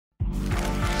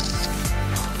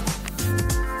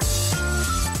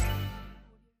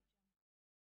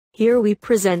Here we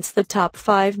presents the top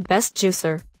 5 best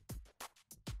juicer.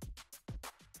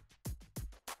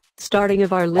 Starting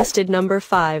of our listed number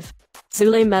 5.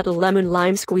 Zule Metal Lemon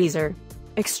Lime Squeezer.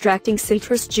 Extracting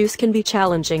citrus juice can be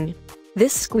challenging.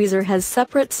 This squeezer has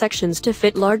separate sections to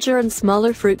fit larger and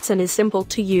smaller fruits and is simple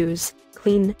to use,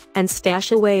 clean, and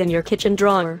stash away in your kitchen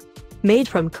drawer. Made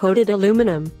from coated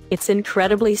aluminum, it's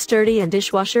incredibly sturdy and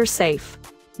dishwasher safe.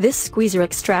 This squeezer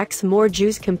extracts more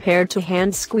juice compared to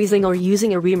hand squeezing or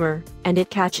using a reamer, and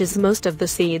it catches most of the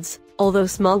seeds, although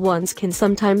small ones can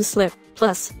sometimes slip.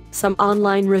 Plus, some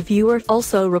online reviewer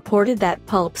also reported that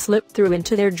pulp slipped through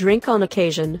into their drink on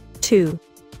occasion, too.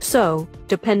 So,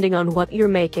 depending on what you're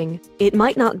making, it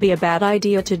might not be a bad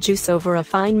idea to juice over a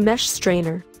fine mesh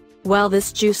strainer. While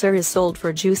this juicer is sold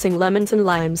for juicing lemons and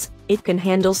limes, it can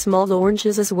handle small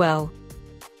oranges as well.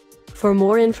 For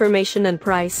more information and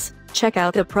price, check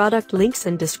out the product links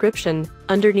in description,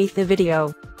 underneath the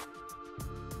video.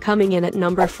 Coming in at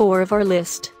number 4 of our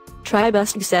list.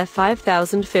 Tribus Juice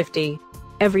 5050.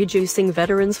 Every juicing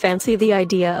veterans fancy the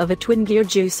idea of a twin-gear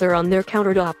juicer on their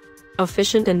countertop.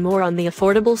 Efficient and more on the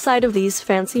affordable side of these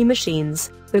fancy machines,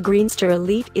 the Greenster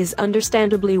Elite is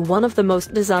understandably one of the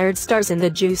most desired stars in the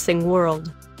juicing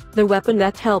world. The weapon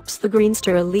that helps the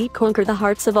Greenster Elite conquer the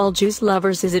hearts of all juice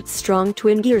lovers is its strong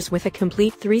twin gears with a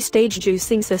complete 3-stage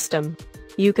juicing system.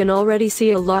 You can already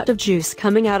see a lot of juice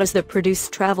coming out as the produce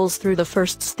travels through the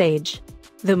first stage.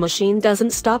 The machine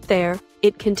doesn't stop there,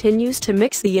 it continues to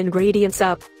mix the ingredients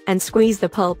up, and squeeze the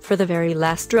pulp for the very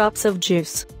last drops of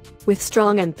juice. With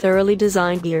strong and thoroughly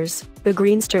designed gears, the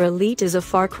Greenster Elite is a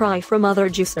far cry from other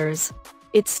juicers.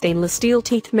 Its stainless steel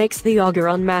teeth makes the auger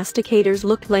on masticators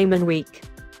look lame and weak.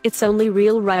 Its only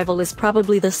real rival is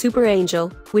probably the Super Angel,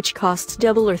 which costs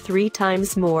double or 3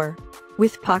 times more.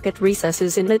 With pocket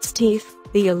recesses in its teeth,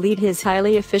 the Elite is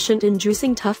highly efficient in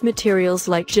juicing tough materials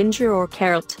like ginger or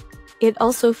carrot. It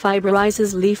also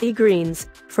fiberizes leafy greens,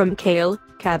 from kale,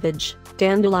 cabbage,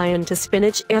 dandelion to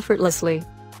spinach effortlessly.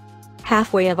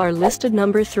 Halfway of our listed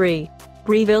number 3.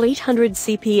 Breville 800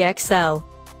 CPXL.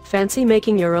 Fancy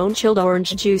making your own chilled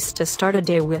orange juice to start a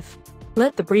day with?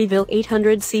 Let the Breville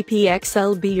 800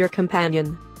 CPXL be your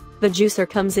companion. The juicer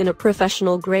comes in a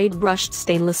professional-grade brushed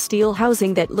stainless steel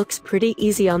housing that looks pretty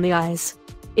easy on the eyes.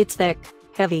 It's thick,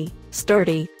 heavy,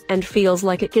 sturdy, and feels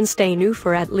like it can stay new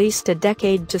for at least a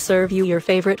decade to serve you your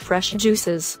favorite fresh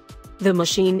juices. The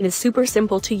machine is super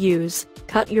simple to use.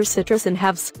 Cut your citrus in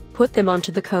halves, put them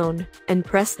onto the cone, and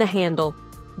press the handle.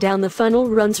 Down the funnel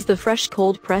runs the fresh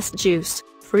cold-pressed juice,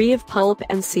 free of pulp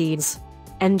and seeds.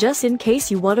 And just in case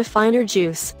you want a finer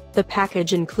juice, the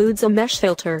package includes a mesh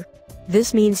filter.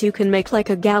 This means you can make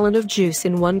like a gallon of juice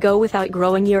in one go without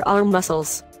growing your arm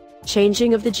muscles.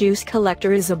 Changing of the juice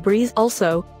collector is a breeze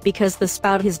also, because the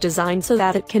spout is designed so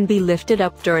that it can be lifted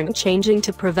up during changing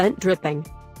to prevent dripping.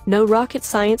 No rocket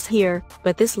science here,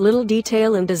 but this little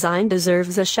detail and design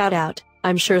deserves a shout out.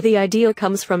 I'm sure the idea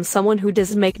comes from someone who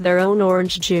does make their own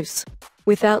orange juice.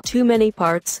 Without too many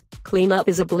parts, cleanup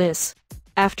is a bliss.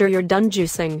 After you're done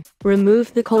juicing,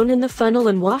 remove the cone in the funnel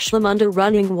and wash them under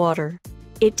running water.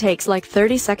 It takes like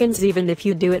 30 seconds even if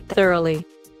you do it thoroughly.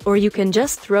 Or you can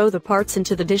just throw the parts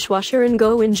into the dishwasher and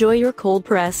go enjoy your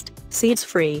cold-pressed,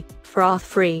 seeds-free,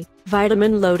 froth-free,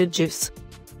 vitamin-loaded juice.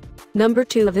 Number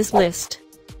 2 of this list.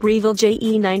 Breville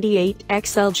JE98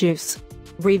 XL Juice.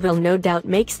 Breville no doubt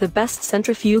makes the best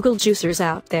centrifugal juicers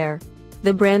out there.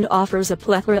 The brand offers a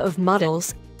plethora of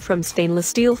models, from stainless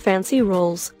steel fancy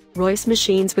rolls, Royce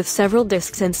machines with several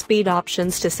discs and speed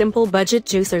options to simple budget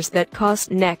juicers that cost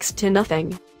next to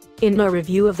nothing. In a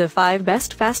review of the 5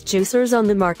 best fast juicers on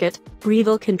the market,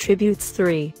 Breville contributes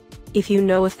 3. If you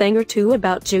know a thing or two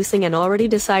about juicing and already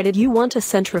decided you want a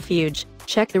centrifuge,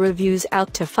 check the reviews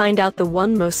out to find out the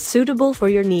one most suitable for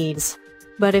your needs.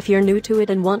 But if you're new to it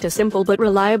and want a simple but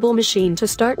reliable machine to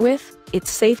start with,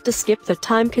 it's safe to skip the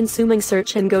time-consuming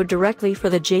search and go directly for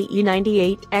the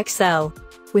JE98 XL.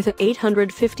 With an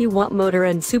 850-watt motor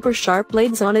and super sharp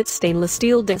blades on its stainless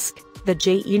steel disc, the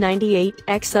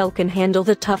JE98 XL can handle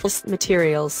the toughest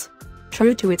materials.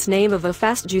 True to its name of a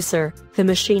fast juicer, the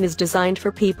machine is designed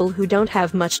for people who don't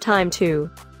have much time to.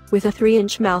 With a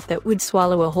 3-inch mouth that would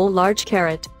swallow a whole large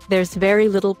carrot, there's very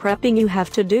little prepping you have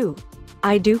to do.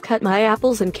 I do cut my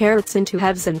apples and carrots into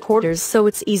halves and quarters so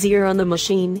it's easier on the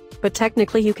machine, but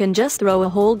technically you can just throw a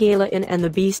whole gala in and the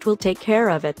beast will take care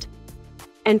of it.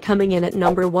 And coming in at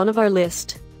number 1 of our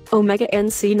list. Omega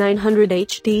NC900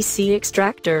 HDC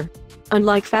Extractor.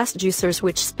 Unlike fast juicers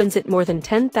which spins at more than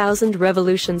 10,000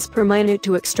 revolutions per minute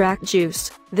to extract juice,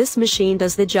 this machine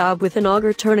does the job with an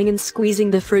auger turning and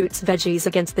squeezing the fruits veggies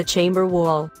against the chamber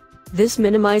wall. This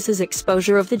minimizes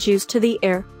exposure of the juice to the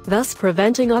air, thus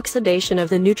preventing oxidation of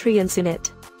the nutrients in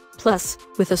it. Plus,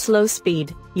 with a slow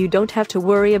speed, you don't have to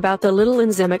worry about the little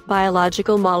enzymic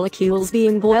biological molecules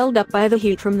being boiled up by the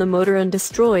heat from the motor and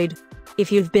destroyed.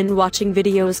 If you've been watching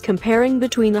videos comparing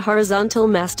between a horizontal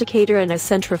masticator and a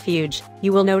centrifuge,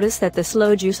 you will notice that the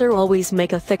slow juicer always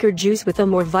make a thicker juice with a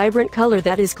more vibrant color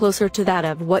that is closer to that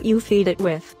of what you feed it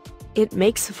with. It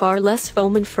makes far less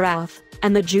foam and froth,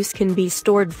 and the juice can be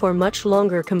stored for much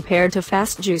longer compared to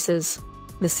fast juices.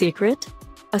 The secret?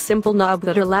 A simple knob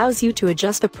that allows you to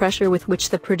adjust the pressure with which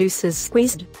the produce is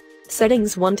squeezed.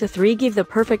 Settings 1 to 3 give the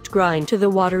perfect grind to the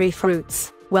watery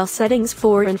fruits, while settings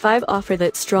 4 and 5 offer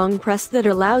that strong press that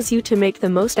allows you to make the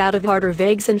most out of harder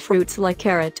vegs and fruits like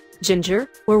carrot, ginger,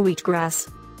 or wheatgrass.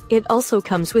 It also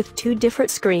comes with 2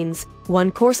 different screens,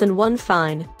 one coarse and one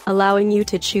fine, allowing you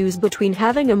to choose between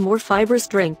having a more fibrous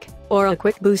drink, or a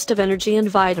quick boost of energy and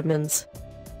vitamins.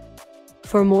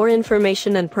 For more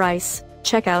information and price,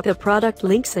 check out the product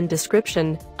links in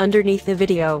description, underneath the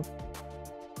video.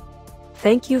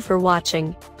 Thank you for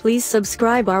watching. Please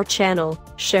subscribe our channel,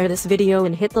 share this video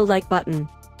and hit the like button.